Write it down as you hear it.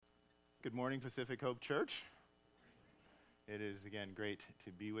Good morning, Pacific Hope Church. It is, again, great to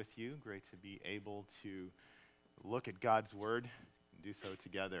be with you, great to be able to look at God's Word and do so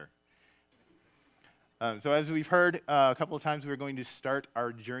together. So as we've heard a couple of times, we're going to start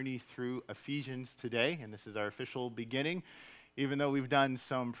our journey through Ephesians today, and this is our official beginning, even though we've done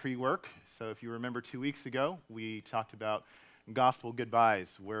some pre-work. So if you remember 2 weeks ago, we talked about gospel goodbyes,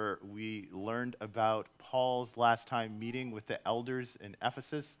 where we learned about Paul's last time meeting with the elders in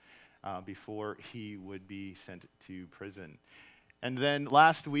Ephesus before he would be sent to prison. And then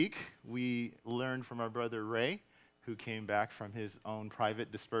last week, we learned from our brother Ray, who came back from his own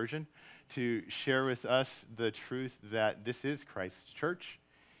private dispersion, to share with us the truth that this is Christ's church,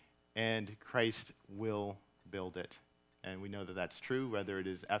 and Christ will build it. And we know that that's true, whether it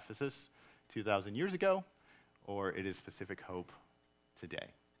is Ephesus 2,000 years ago, or it is Pacific Hope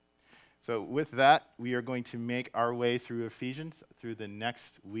today. So with that, we are going to make our way through Ephesians through the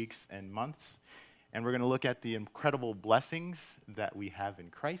next weeks and months. And we're going to look at the incredible blessings that we have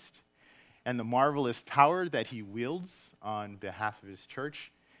in Christ and the marvelous power that he wields on behalf of his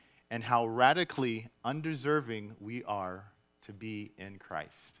church and how radically undeserving we are to be in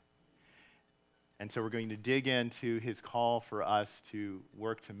Christ. And so we're going to dig into his call for us to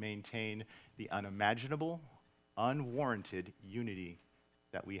work to maintain the unimaginable, unwarranted unity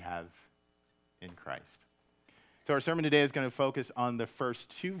that we have in Christ. So our sermon today is going to focus on the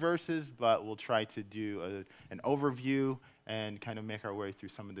first 2 verses, but we'll try to do an overview and kind of make our way through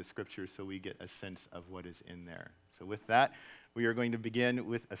some of the scriptures so we get a sense of what is in there. So with that, we are going to begin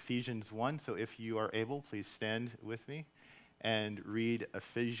with Ephesians 1. So if you are able, please stand with me and read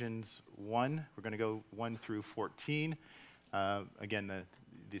Ephesians 1. We're going to go 1 through 14. Again,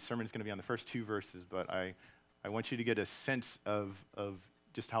 the sermon is going to be on the first 2 verses, but I want you to get a sense of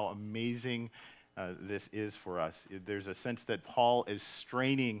just how amazing this is for us. There's a sense that Paul is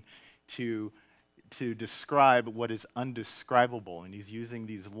straining to describe what is undescribable, and he's using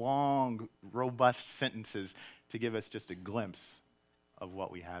these long, robust sentences to give us just a glimpse of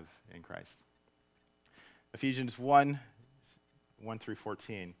what we have in Christ. Ephesians 1 through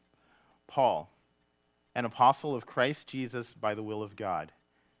 14. Paul, an apostle of Christ Jesus by the will of God,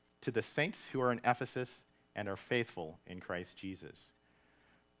 to the saints who are in Ephesus and are faithful in Christ Jesus.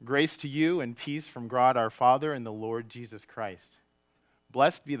 Grace to you and peace from God our Father and the Lord Jesus Christ.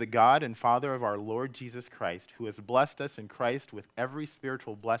 Blessed be the God and Father of our Lord Jesus Christ, who has blessed us in Christ with every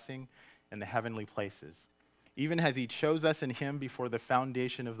spiritual blessing in the heavenly places, even as he chose us in him before the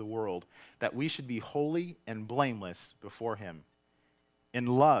foundation of the world, that we should be holy and blameless before him. In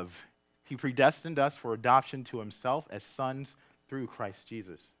love, he predestined us for adoption to himself as sons through Christ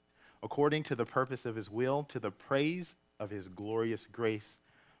Jesus, according to the purpose of his will, to the praise of his glorious grace,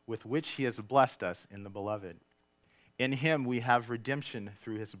 with which he has blessed us in the beloved. In him we have redemption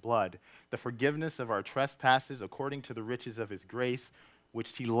through his blood, the forgiveness of our trespasses according to the riches of his grace,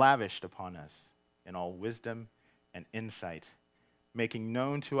 which he lavished upon us in all wisdom and insight, making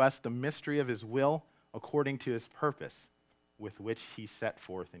known to us the mystery of his will according to his purpose, with which he set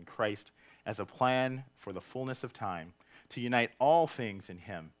forth in Christ as a plan for the fullness of time, to unite all things in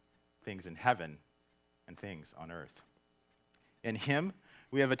him, things in heaven and things on earth. In him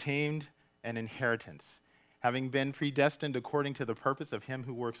we have attained an inheritance, having been predestined according to the purpose of him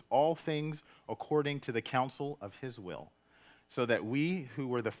who works all things according to the counsel of his will, so that we who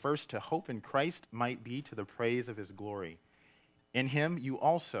were the first to hope in Christ might be to the praise of his glory. In him you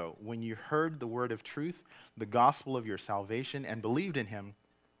also, when you heard the word of truth, the gospel of your salvation, and believed in him,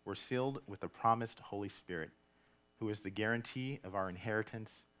 were sealed with the promised Holy Spirit, who is the guarantee of our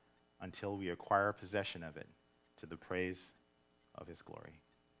inheritance until we acquire possession of it, to the praise of his glory.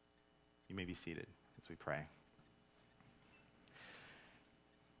 You may be seated as we pray.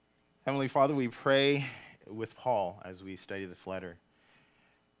 Heavenly Father, we pray with Paul as we study this letter.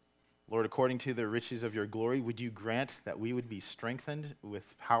 Lord, according to the riches of your glory, would you grant that we would be strengthened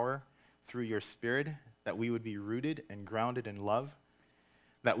with power through your Spirit, that we would be rooted and grounded in love,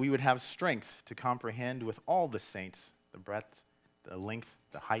 that we would have strength to comprehend with all the saints the breadth, the length,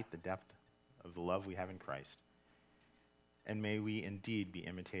 the height, the depth of the love we have in Christ. And may we indeed be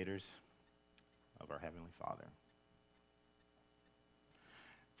imitators of our Heavenly Father.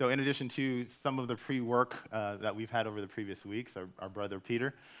 So in addition to some of the pre-work that we've had over the previous weeks, our brother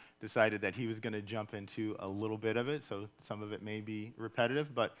Peter decided that he was going to jump into a little bit of it, so some of it may be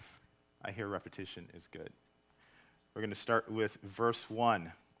repetitive, but I hear repetition is good. We're going to start with verse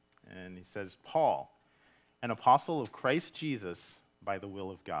 1, and he says, Paul, an apostle of Christ Jesus by the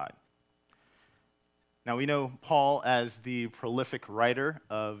will of God. Now, we know Paul as the prolific writer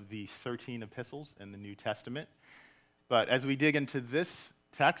of the 13 epistles in the New Testament, but as we dig into this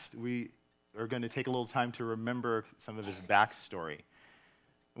text, we are going to take a little time to remember some of his backstory.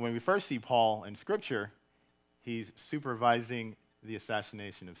 When we first see Paul in Scripture, he's supervising the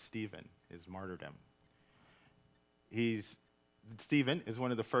assassination of Stephen, his martyrdom. Stephen is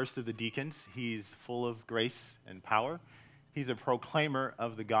one of the first of the deacons. He's full of grace and power. He's a proclaimer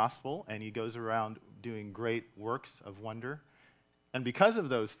of the gospel, and he goes around doing great works of wonder. And because of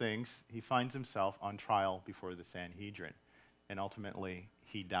those things, he finds himself on trial before the Sanhedrin. And ultimately,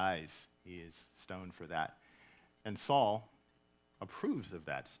 he dies. He is stoned for that. And Saul approves of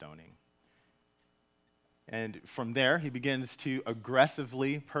that stoning. And from there, he begins to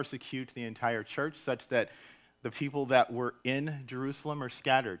aggressively persecute the entire church, such that the people that were in Jerusalem are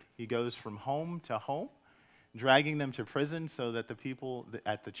scattered. He goes from home to home, dragging them to prison so that the people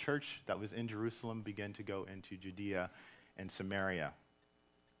at the church that was in Jerusalem begin to go into Judea and Samaria.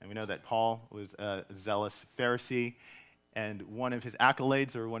 And we know that Paul was a zealous Pharisee, and one of his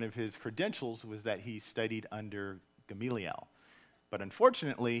accolades or one of his credentials was that he studied under Gamaliel. But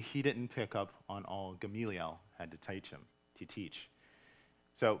unfortunately, he didn't pick up on all Gamaliel had to teach.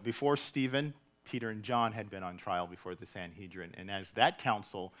 So before Stephen, Peter and John had been on trial before the Sanhedrin, and as that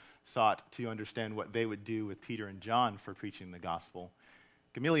council sought to understand what they would do with Peter and John for preaching the gospel,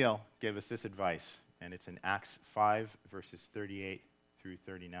 Gamaliel gave us this advice, and it's in Acts 5, verses 38 through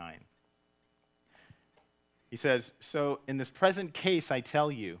 39. He says, "So in this present case, I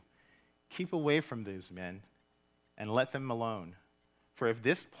tell you, keep away from these men and let them alone. For if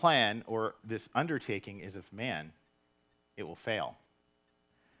this plan or this undertaking is of man, it will fail.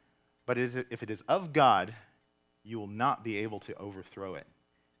 But if it is of God, you will not be able to overthrow it.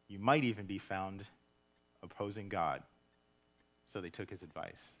 You might even be found opposing God." So they took his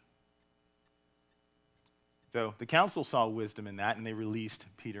advice. So the council saw wisdom in that, and they released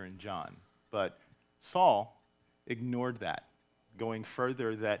Peter and John. But Saul ignored that, going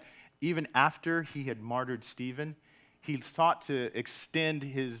further that even after he had martyred Stephen, he sought to extend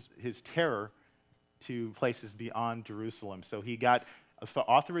his terror to places beyond Jerusalem. So he got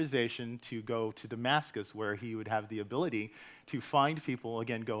authorization to go to Damascus, where he would have the ability to find people,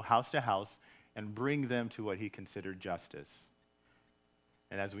 again, go house to house, and bring them to what he considered justice.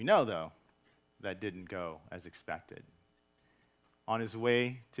 And as we know, though, that didn't go as expected. On his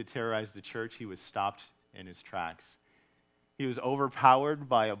way to terrorize the church, he was stopped in his tracks. He was overpowered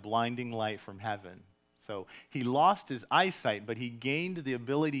by a blinding light from heaven. So he lost his eyesight, but he gained the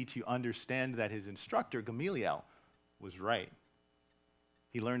ability to understand that his instructor, Gamaliel, was right.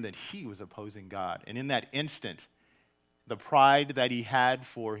 He learned that he was opposing God. And in that instant, the pride that he had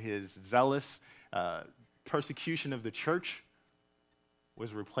for his zealous persecution of the church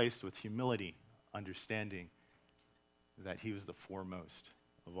was replaced with humility, understanding that he was the foremost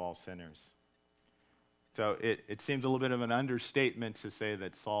of all sinners. So it seems a little bit of an understatement to say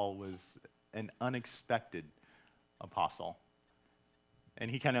that Saul was an unexpected apostle. And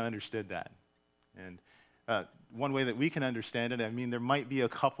he kind of understood that. And one way that we can understand it, I mean, there might be a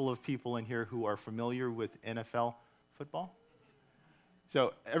couple of people in here who are familiar with NFL football.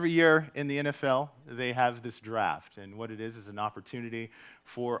 So every year in the NFL, they have this draft. And what it is an opportunity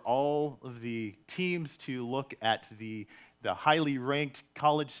for all of the teams to look at the highly ranked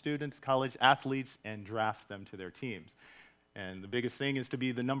college students, college athletes, and draft them to their teams. And the biggest thing is to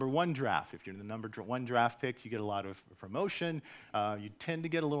be the number one draft. If you're the number one draft pick, you get a lot of promotion. You tend to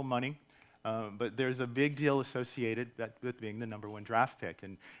get a little money. But there's a big deal associated with being the number one draft pick.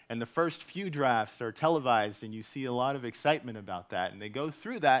 And the first few drafts are televised, and you see a lot of excitement about that. And they go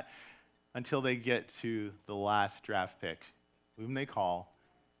through that until they get to the last draft pick, whom they call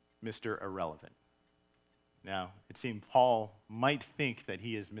Mr. Irrelevant. Now, it seemed Paul might think that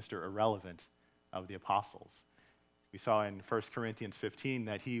he is Mr. Irrelevant of the apostles. We saw in 1 Corinthians 15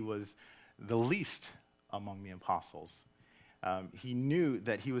 that he was the least among the apostles. He knew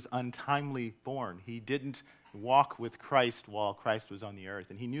that he was untimely born. He didn't walk with Christ while Christ was on the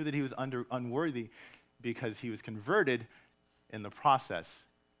earth. And he knew that he was unworthy because he was converted in the process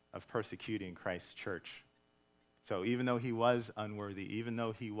of persecuting Christ's church. So even though he was unworthy, even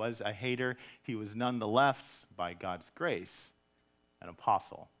though he was a hater, he was nonetheless, by God's grace, an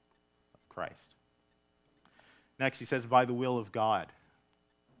apostle of Christ. Next, he says, by the will of God.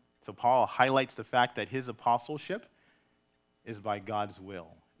 So Paul highlights the fact that his apostleship is by God's will.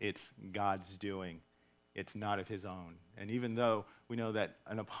 It's God's doing. It's not of his own. And even though we know that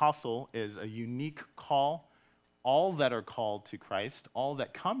an apostle is a unique call, all that are called to Christ, all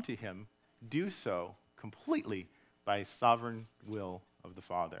that come to him, do so completely by sovereign will of the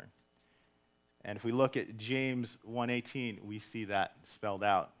Father. And if we look at James 1:18, we see that spelled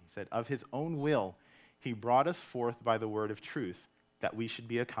out. He said, of his own will, he brought us forth by the word of truth, that we should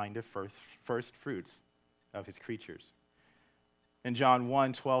be a kind of first fruits of his creatures. In John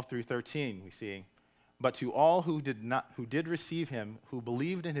 1:12 through 13, we see, but to all who did receive him, who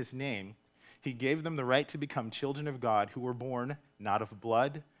believed in his name, he gave them the right to become children of God, who were born not of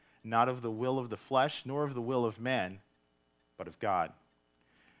blood, not of the will of the flesh, nor of the will of man, but of God.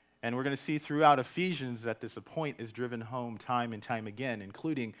 And we're going to see throughout Ephesians that this point is driven home time and time again,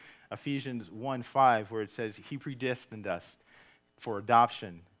 including Ephesians 1:5, where it says, he predestined us for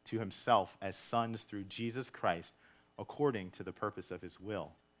adoption to himself as sons through Jesus Christ, according to the purpose of his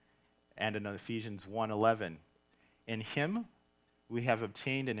will. And in Ephesians 1:11, in him we have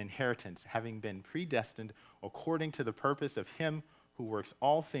obtained an inheritance, having been predestined according to the purpose of him who works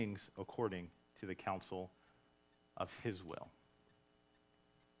all things according to the counsel of his will.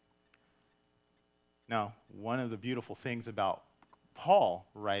 Now, one of the beautiful things about Paul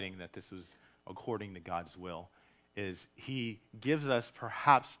writing that this was according to God's will is he gives us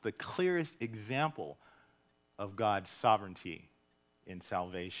perhaps the clearest example of God's sovereignty in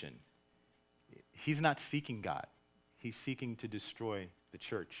salvation. He's not seeking God. He's seeking to destroy the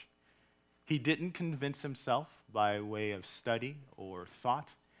church. He didn't convince himself by way of study or thought,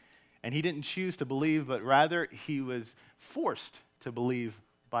 and he didn't choose to believe, but rather he was forced to believe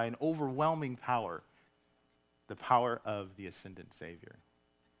by an overwhelming power, the power of the ascended Savior.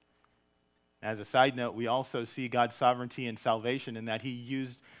 As a side note, we also see God's sovereignty in salvation in that he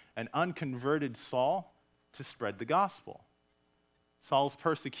used an unconverted Saul to spread the gospel. Saul's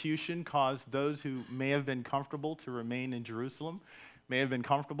persecution caused those who may have been comfortable to remain in Jerusalem, may have been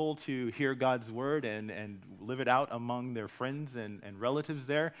comfortable to hear God's word and live it out among their friends and relatives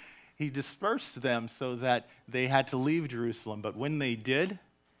there. He dispersed them so that they had to leave Jerusalem, but when they did,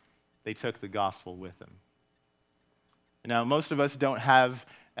 they took the gospel with them. Now, most of us don't have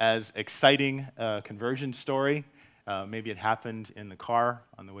as exciting a conversion story. Maybe it happened in the car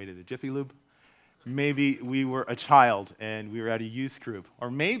on the way to the Jiffy Lube. Maybe we were a child and we were at a youth group. Or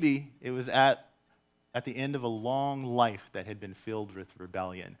maybe it was at the end of a long life that had been filled with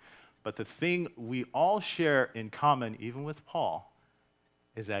rebellion. But the thing we all share in common, even with Paul,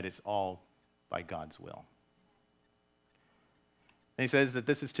 is that it's all by God's will. And he says that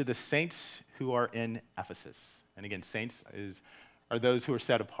this is to the saints who are in Ephesus. And again, saints are those who are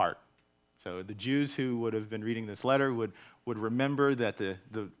set apart. So the Jews who would have been reading this letter would remember that the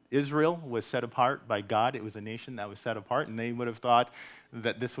Israel was set apart by God. It was a nation that was set apart, and they would have thought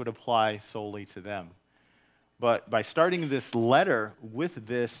that this would apply solely to them. But by starting this letter with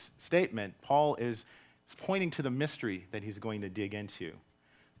this statement, Paul is pointing to the mystery that he's going to dig into,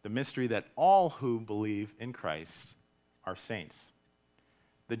 the mystery that all who believe in Christ are saints.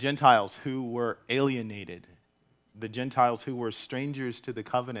 The Gentiles who were alienated, the Gentiles who were strangers to the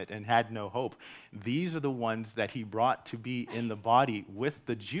covenant and had no hope, these are the ones that he brought to be in the body with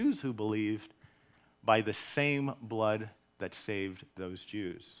the Jews who believed by the same blood that saved those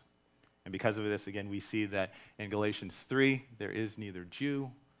Jews. And because of this, again, we see that in Galatians 3, there is neither Jew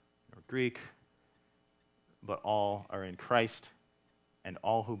nor Greek, but all are in Christ, and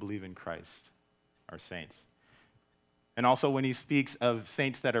all who believe in Christ are saints. And also when he speaks of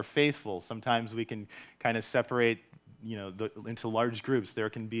saints that are faithful, sometimes we can kind of separate, into large groups. There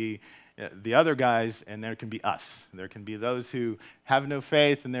can be the other guys, and there can be us. There can be those who have no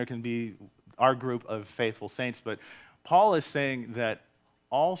faith, and there can be our group of faithful saints. But Paul is saying that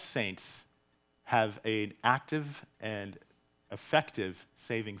all saints have an active and effective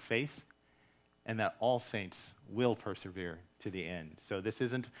saving faith, and that all saints will persevere to the end. So this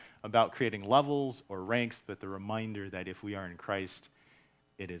isn't about creating levels or ranks, but the reminder that if we are in Christ,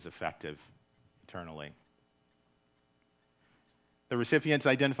 it is effective eternally. The recipients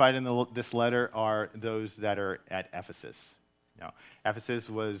identified in this letter are those that are at Ephesus. Now, Ephesus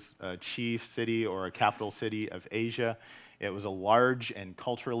was a chief city or a capital city of Asia. It was a large and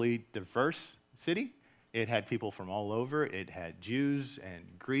culturally diverse city. It had people from all over. It had Jews and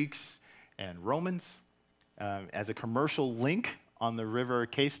Greeks and Romans. As a commercial link on the river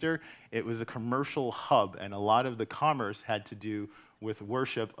Cayster, it was a commercial hub, and a lot of the commerce had to do with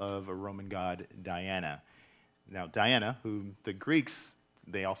worship of a Roman god, Diana. Now, Diana, who the Greeks,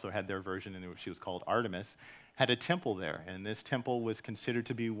 they also had their version, and she was called Artemis, had a temple there, and this temple was considered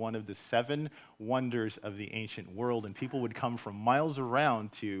to be one of the 7 wonders of the ancient world, and people would come from miles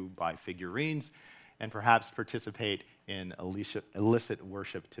around to buy figurines and perhaps participate in illicit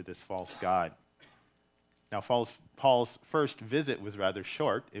worship to this false god. Now, Paul's first visit was rather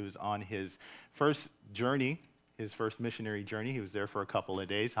short. It was on his first journey, his first missionary journey. He was there for a couple of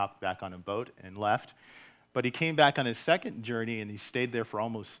days, hopped back on a boat, and left. But he came back on his second journey, and he stayed there for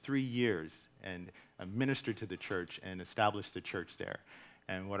almost 3 years. And ministered to the church and established the church there.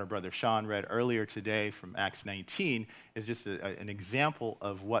 And what our brother Sean read earlier today from Acts 19 is just an example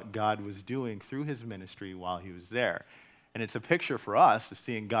of what God was doing through his ministry while he was there. And it's a picture for us of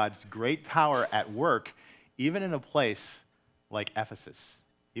seeing God's great power at work, even in a place like Ephesus,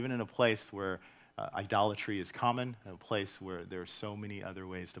 even in a place where idolatry is common, in a place where there are so many other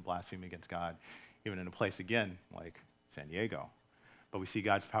ways to blaspheme against God, even in a place, again, like San Diego. But we see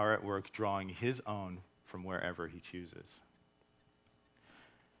God's power at work drawing his own from wherever he chooses.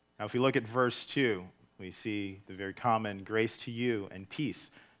 Now, if we look at verse 2, we see the very common grace to you and peace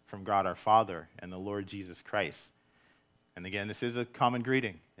from God our Father and the Lord Jesus Christ. And again, this is a common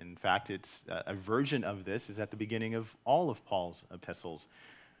greeting. In fact, it's a version of this is at the beginning of all of Paul's epistles.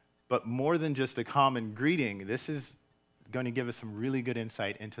 But more than just a common greeting, this is going to give us some really good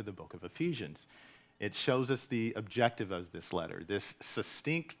insight into the book of Ephesians. It shows us the objective of this letter. This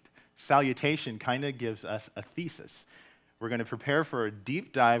succinct salutation kind of gives us a thesis. We're going to prepare for a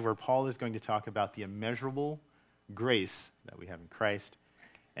deep dive where Paul is going to talk about the immeasurable grace that we have in Christ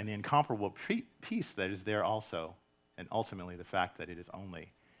and the incomparable peace that is there also, and ultimately the fact that it is only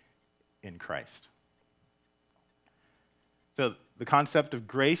in Christ. So the concept of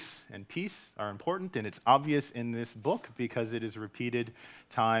grace and peace are important, and it's obvious in this book because it is repeated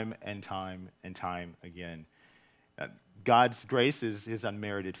time and time and time again. God's grace is his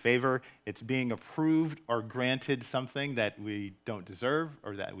unmerited favor. It's being approved or granted something that we don't deserve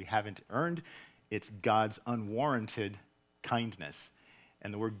or that we haven't earned. It's God's unwarranted kindness.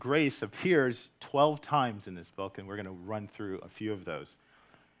 And the word grace appears 12 times in this book, and we're going to run through a few of those.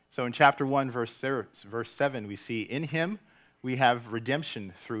 So in chapter 1, verse 7, we see, in him we have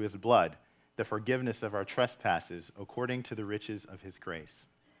redemption through his blood, the forgiveness of our trespasses, according to the riches of his grace.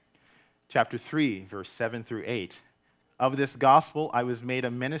 Chapter 3, verse 7 through 8, of this gospel I was made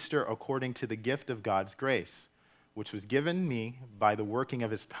a minister according to the gift of God's grace, which was given me by the working of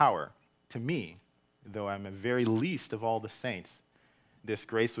his power. To me, though I'm a very least of all the saints, this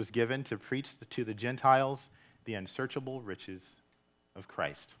grace was given to preach to the Gentiles the unsearchable riches of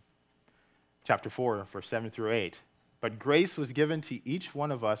Christ. Chapter 4, verse 7 through 8, but grace was given to each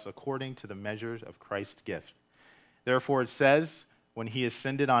one of us according to the measures of Christ's gift. Therefore it says, when he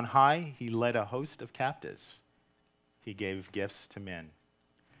ascended on high, he led a host of captives. He gave gifts to men.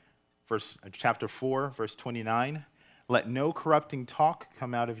 Chapter 4, verse 29, let no corrupting talk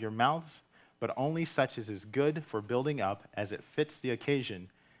come out of your mouths, but only such as is good for building up as it fits the occasion,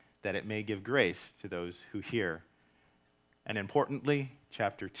 that it may give grace to those who hear. And importantly,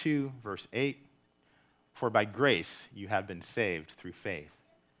 chapter 2, verse 8, for by grace you have been saved through faith.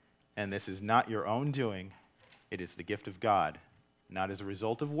 And this is not your own doing, it is the gift of God, not as a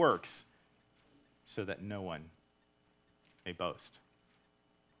result of works, so that no one may boast.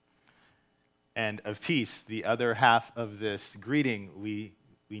 And of peace, the other half of this greeting, we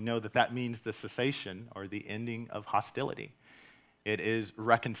know that means the cessation or the ending of hostility. It is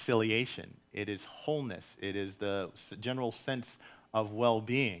reconciliation. It is wholeness. It is the general sense of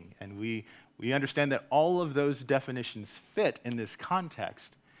well-being. And we understand that all of those definitions fit in this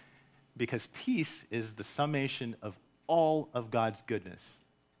context because peace is the summation of all of God's goodness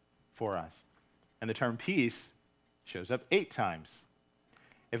for us. And the term peace shows up 8 times.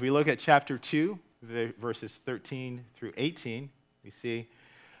 If we look at chapter 2, verses 13 through 18, we see,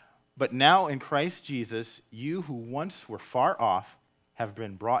 but now in Christ Jesus, you who once were far off have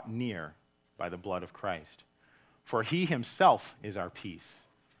been brought near by the blood of Christ. For he himself is our peace,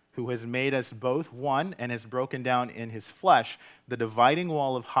 who has made us both one and has broken down in his flesh the dividing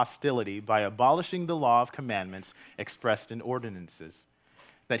wall of hostility by abolishing the law of commandments expressed in ordinances,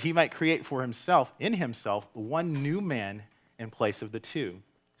 that he might create for himself, in himself, one new man in place of the two,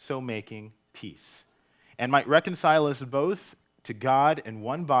 so making peace, and might reconcile us both to God in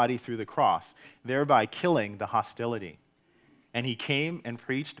one body through the cross, thereby killing the hostility. And he came and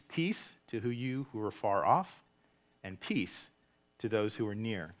preached peace to you who were far off, and peace to those who were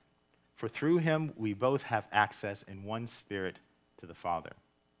near. For through him we both have access in one spirit to the Father.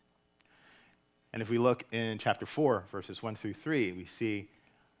 And if we look in chapter 4, verses 1 through 3, we see,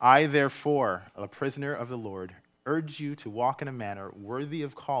 I therefore, a prisoner of the Lord, urge you to walk in a manner worthy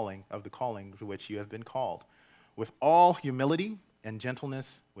of the calling to which you have been called, with all humility and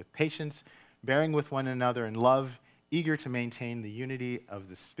gentleness, with patience, bearing with one another in love, eager to maintain the unity of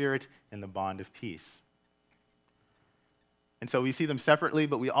the Spirit in the bond of peace. And so we see them separately,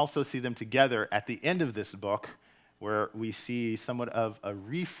 but we also see them together at the end of this book, where we see somewhat of a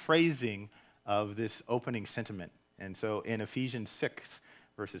rephrasing of this opening sentiment. And so in Ephesians 6,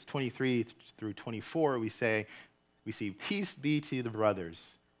 verses 23 through 24, we see, peace be to the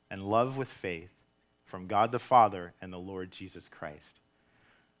brothers, and love with faith, from God the Father and the Lord Jesus Christ.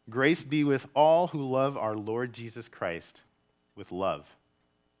 Grace be with all who love our Lord Jesus Christ with love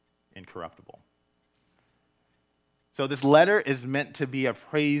incorruptible. So this letter is meant to be a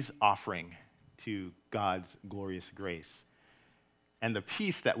praise offering to God's glorious grace and the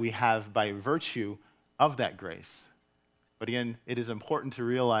peace that we have by virtue of that grace. But again, it is important to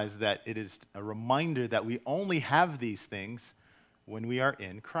realize that it is a reminder that we only have these things when we are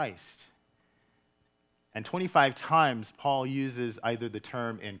in Christ. And 25 times, Paul uses either the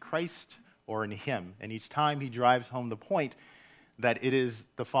term in Christ or in him. And each time he drives home the point that it is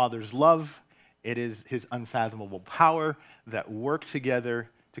the Father's love, it is his unfathomable power that work together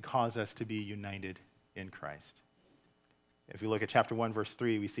to cause us to be united in Christ. If we look at chapter 1, verse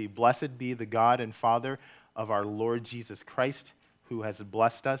 3, we see, "Blessed be the God and Father of our Lord Jesus Christ, who has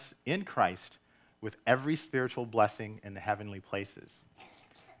blessed us in Christ with every spiritual blessing in the heavenly places."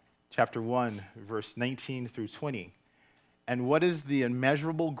 Chapter 1, verse 19 through 20. "And what is the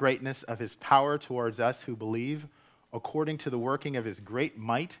immeasurable greatness of his power towards us who believe, according to the working of his great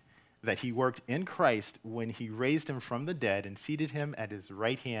might, that he worked in Christ when he raised him from the dead and seated him at his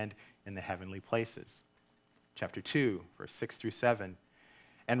right hand in the heavenly places." Chapter 2, verse 6 through 7.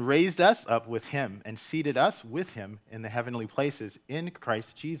 "And raised us up with him and seated us with him in the heavenly places in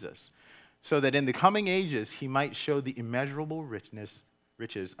Christ Jesus, so that in the coming ages he might show the immeasurable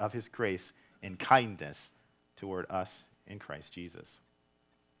riches of his grace and kindness toward us in Christ Jesus."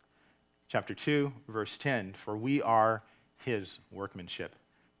 Chapter 2, verse 10, "For we are his workmanship,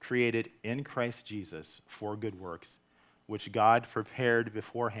 created in Christ Jesus for good works, which God prepared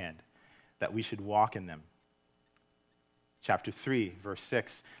beforehand, that we should walk in them." Chapter 3, verse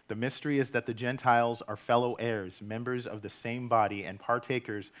 6, "The mystery is that the Gentiles are fellow heirs, members of the same body, and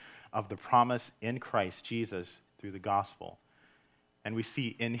partakers of the promise in Christ Jesus through the gospel." And we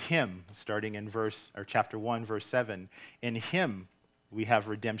see in him, starting in chapter 1, verse 7, "In him we have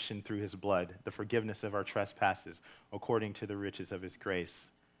redemption through his blood, the forgiveness of our trespasses, according to the riches of his grace."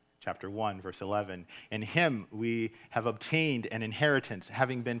 Chapter 1, verse 11, "In him we have obtained an inheritance,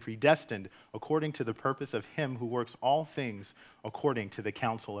 having been predestined according to the purpose of him who works all things according to the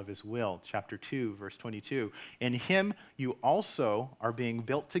counsel of his will." Chapter 2, verse 22, "In him you also are being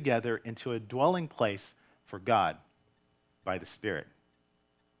built together into a dwelling place for God by the Spirit."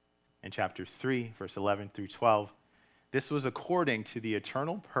 In chapter 3, verse 11 through 12, "This was according to the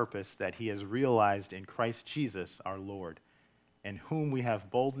eternal purpose that he has realized in Christ Jesus our Lord, in whom we have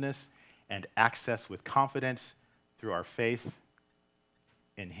boldness and access with confidence through our faith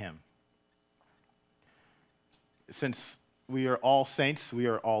in him." Since we are all saints, we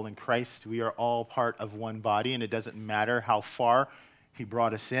are all in Christ, we are all part of one body, and it doesn't matter how far he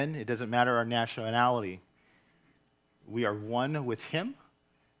brought us in, it doesn't matter our nationality. We are one with him,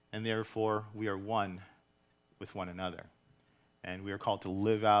 and therefore we are one with one another. And we are called to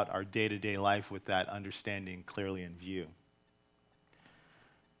live out our day-to-day life with that understanding clearly in view.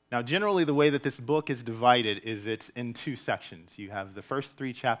 Now, generally, the way that this book is divided is it's in two sections. You have the first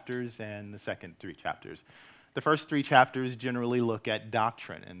 3 chapters and the second 3 chapters. The first 3 chapters generally look at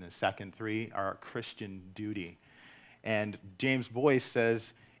doctrine, and the second 3 are Christian duty. And James Boyce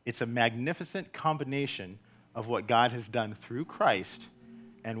says it's a magnificent combination of what God has done through Christ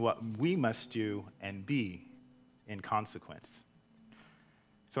and what we must do and be in consequence.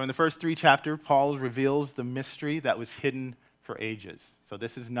 So in the first 3 chapters, Paul reveals the mystery that was hidden for ages. So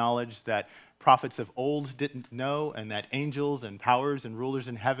this is knowledge that prophets of old didn't know, and that angels and powers and rulers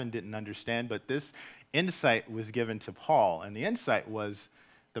in heaven didn't understand, but this insight was given to Paul. And the insight was,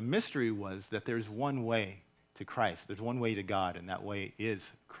 the mystery was that there's one way to Christ. There's one way to God, and that way is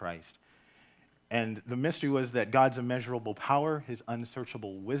Christ. And the mystery was that God's immeasurable power, his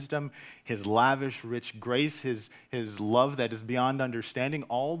unsearchable wisdom, his lavish, rich grace, his love that is beyond understanding,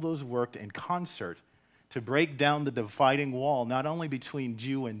 all those worked in concert to break down the dividing wall, not only between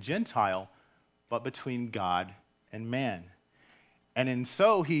Jew and Gentile, but between God and man. And in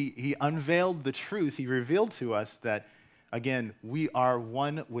so, he unveiled the truth. He revealed to us that, again, we are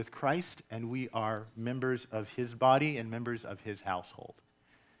one with Christ, and we are members of his body and members of his household.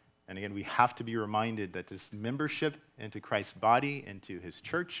 And again, we have to be reminded that this membership into Christ's body, into his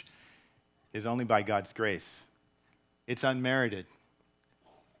church, is only by God's grace. It's unmerited.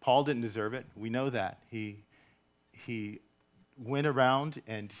 Paul didn't deserve it. We know that. He went around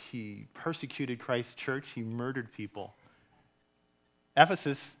and he persecuted Christ's church. He murdered people.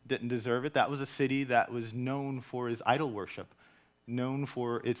 Ephesus didn't deserve it. That was a city that was known for its idol worship, known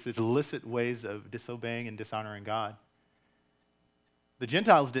for its illicit ways of disobeying and dishonoring God. The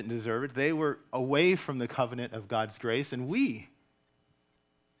Gentiles didn't deserve it. They were away from the covenant of God's grace, and we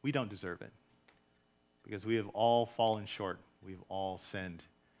don't deserve it. because we have all fallen short. We've all sinned.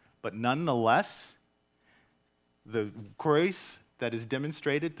 But nonetheless, the grace that is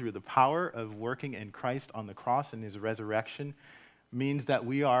demonstrated through the power of working in Christ on the cross and his resurrection means that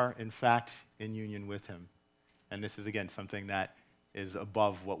we are, in fact, in union with him. And this is, again, something that is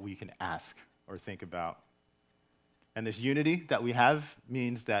above what we can ask or think about. And this unity that we have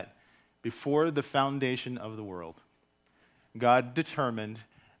means that before the foundation of the world, God determined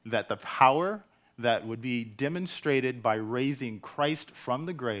that the power that would be demonstrated by raising Christ from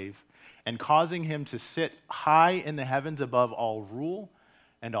the grave and causing him to sit high in the heavens above all rule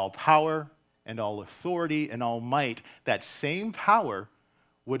and all power and all authority and all might, that same power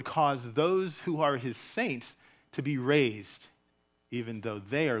would cause those who are his saints to be raised, even though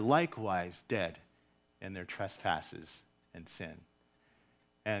they are likewise dead in their trespasses and sin.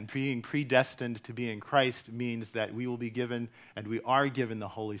 And being predestined to be in Christ means that we will be given, and we are given, the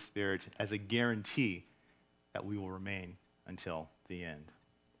Holy Spirit as a guarantee that we will remain until the end.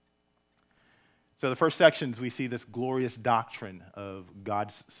 So the first sections, we see this glorious doctrine of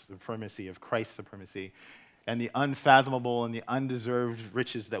God's supremacy, of Christ's supremacy, and the unfathomable and the undeserved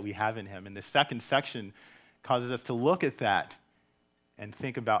riches that we have in him. And the second section causes us to look at that and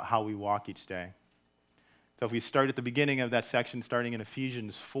think about how we walk each day. So if we start at the beginning of that section, starting in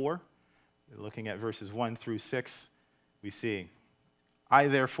Ephesians 4, looking at verses 1 through 6, we see, I,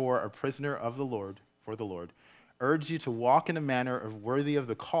 therefore, a prisoner of the Lord, for the Lord, urge you to walk in a manner worthy of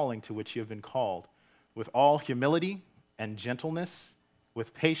the calling to which you have been called, with all humility and gentleness,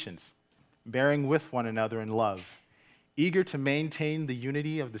 with patience, bearing with one another in love, eager to maintain the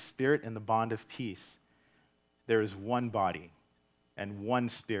unity of the Spirit and the bond of peace. There is one body and one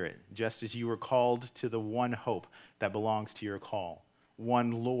Spirit, just as you were called to the one hope that belongs to your call.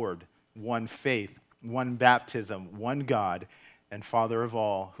 One Lord, one faith, one baptism, one God and Father of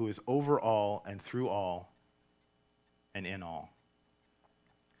all, who is over all and through all and in all.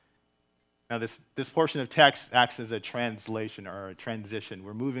 Now, this portion of text acts as a translation or a transition.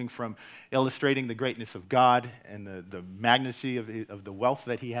 We're moving from illustrating the greatness of God and the magnitude of the wealth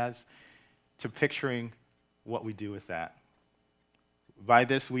that he has to picturing what we do with that. By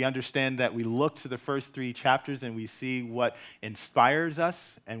this, we understand that we look to the first 3 chapters and we see what inspires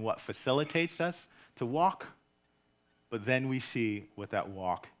us and what facilitates us to walk, but then we see what that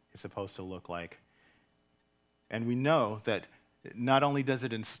walk is supposed to look like. And we know that not only does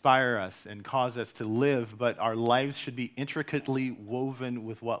it inspire us and cause us to live, but our lives should be intricately woven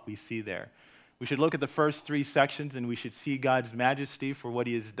with what we see there. We should look at the first 3 sections and we should see God's majesty for what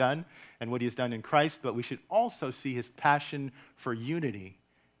he has done and what he has done in Christ, but we should also see his passion for unity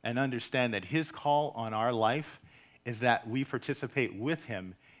and understand that his call on our life is that we participate with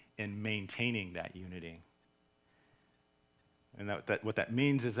him in maintaining that unity. And that what that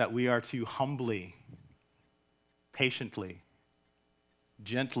means is that we are to humbly, patiently,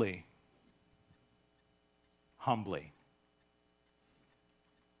 gently, humbly,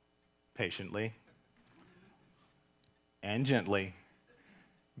 patiently, and gently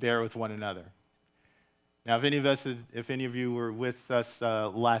bear with one another. Now, if any of you were with us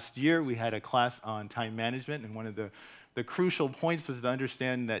last year, we had a class on time management, and one of the crucial points was to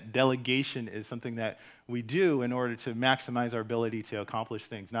understand that delegation is something that we do in order to maximize our ability to accomplish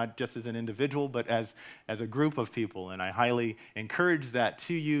things, not just as an individual, but as a group of people. And I highly encourage that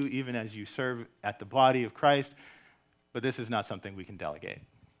to you, even as you serve at the body of Christ, but this is not something we can delegate.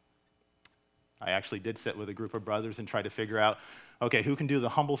 I actually did sit with a group of brothers and try to figure out, okay, who can do the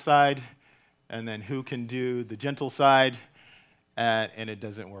humble side, and then who can do the gentle side, and it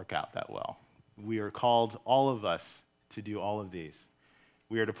doesn't work out that well. We are called, all of us, to do all of these.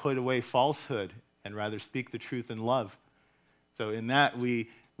 We are to put away falsehood and rather speak the truth in love. So in that, we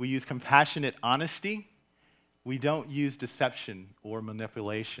use compassionate honesty. We don't use deception or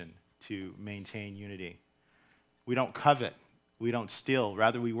manipulation to maintain unity. We don't covet. We don't steal.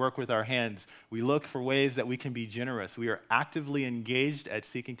 Rather, we work with our hands. We look for ways that we can be generous. We are actively engaged at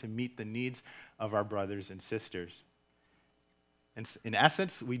seeking to meet the needs of our brothers and sisters. And in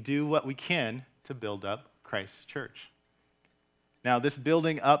essence, we do what we can to build up Christ's church. Now, this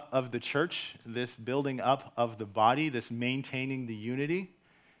building up of the church, this building up of the body, this maintaining the unity,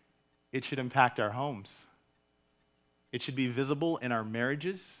 it should impact our homes. It should be visible in our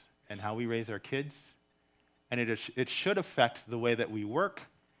marriages and how we raise our kids. And it should affect the way that we work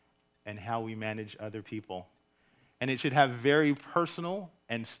and how we manage other people. And it should have very personal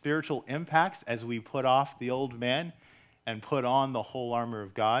and spiritual impacts as we put off the old man and put on the whole armor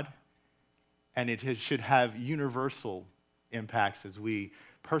of God. And it should have universal impacts as we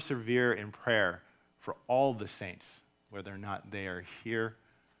persevere in prayer for all the saints, whether or not they are here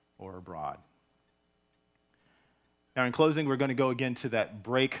or abroad. Now, in closing, we're going to go again to that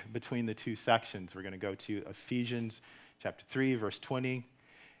break between the two sections. We're going to go to Ephesians chapter 3, verse 20.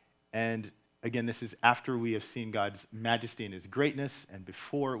 And again, this is after we have seen God's majesty and his greatness, and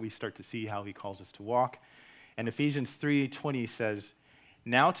before we start to see how he calls us to walk. And Ephesians 3:20 says,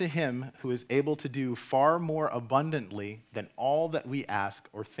 "Now to him who is able to do far more abundantly than all that we ask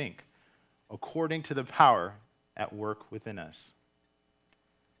or think, according to the power at work within us."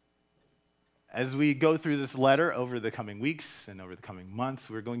 As we go through this letter over the coming weeks and over the coming months,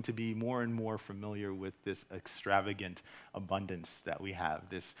 we're going to be more and more familiar with this extravagant abundance that we have,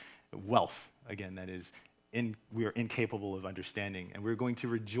 this wealth, again, that is we are incapable of understanding. And we're going to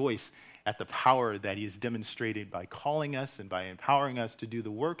rejoice at the power that he has demonstrated by calling us and by empowering us to do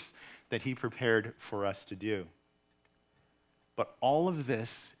the works that he prepared for us to do. But all of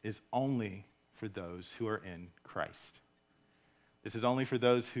this is only for those who are in Christ. This is only for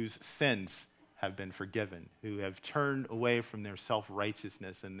those whose sins have been forgiven, who have turned away from their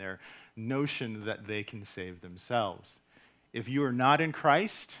self-righteousness and their notion that they can save themselves. If you are not in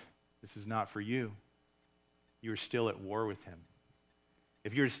Christ, this is not for you. You are still at war with him.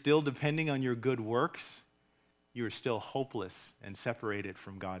 If you're still depending on your good works, you are still hopeless and separated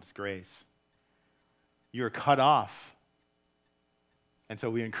from God's grace. You are cut off. And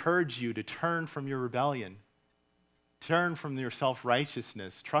so we encourage you to turn from your rebellion. Turn from your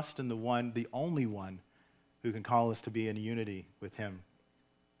self-righteousness. Trust in the one, the only one, who can call us to be in unity with him.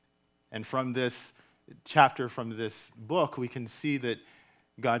 And from this chapter, from this book, we can see that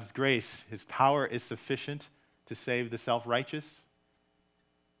God's grace, his power is sufficient to save the self-righteous.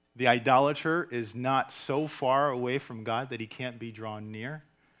 The idolater is not so far away from God that he can't be drawn near.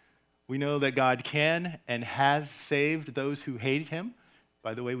 We know that God can and has saved those who hate him.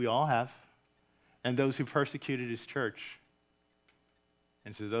 By the way, we all have. And those who persecuted his church.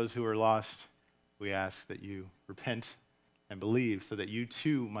 And so those who are lost, we ask that you repent and believe so that you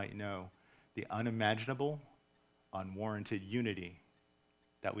too might know the unimaginable, unwarranted unity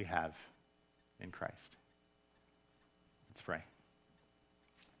that we have in Christ. Let's pray.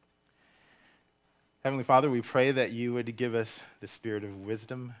 Heavenly Father, we pray that you would give us the spirit of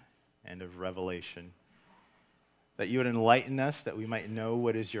wisdom and of revelation, that you would enlighten us, that we might know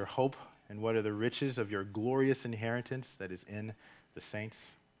what is your hope and what are the riches of your glorious inheritance that is in the saints,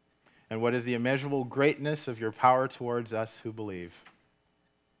 and what is the immeasurable greatness of your power towards us who believe.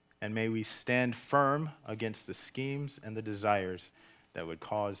 And may we stand firm against the schemes and the desires that would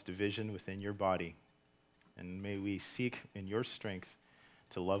cause division within your body. And may we seek in your strength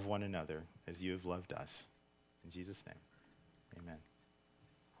to love one another as you have loved us. In Jesus' name, amen.